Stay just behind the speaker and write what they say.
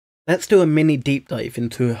Let's do a mini deep dive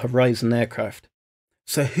into Horizon Aircraft.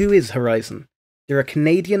 So who is Horizon? They're a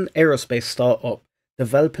Canadian aerospace startup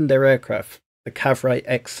developing their aircraft, the HOVR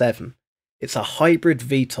X7. It's a hybrid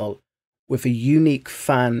VTOL with a unique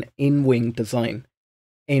fan in-wing design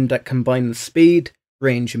aimed at combining speed,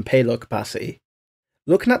 range and payload capacity.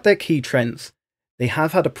 Looking at their key trends, they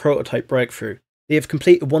have had a prototype breakthrough. They have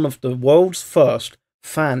completed one of the world's first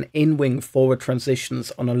fan in-wing forward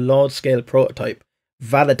transitions on a large-scale prototype,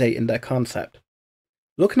 validating their concept.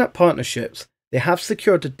 Looking at partnerships, they have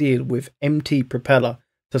secured a deal with MT Propeller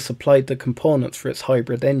to supply the components for its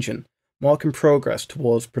hybrid engine, marking progress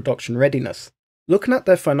towards production readiness. Looking at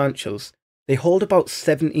their financials, they hold about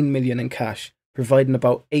 17 million in cash, providing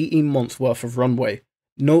about 18 months worth of runway,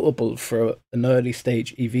 notable for an early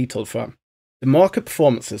stage eVTOL firm. The market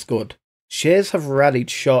performance is good. Shares have rallied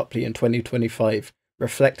sharply in 2025,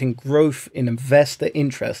 reflecting growth in investor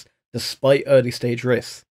interest despite early stage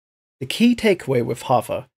risks. The key takeaway with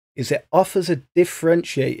HOVR is it offers a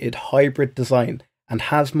differentiated hybrid design and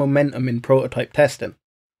has momentum in prototype testing.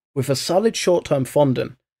 With a solid short-term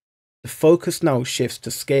funding, the focus now shifts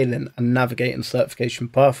to scaling and navigating certification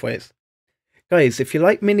pathways. Guys, if you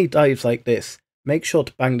like mini dives like this, make sure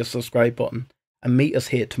to bang the subscribe button and meet us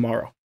here tomorrow.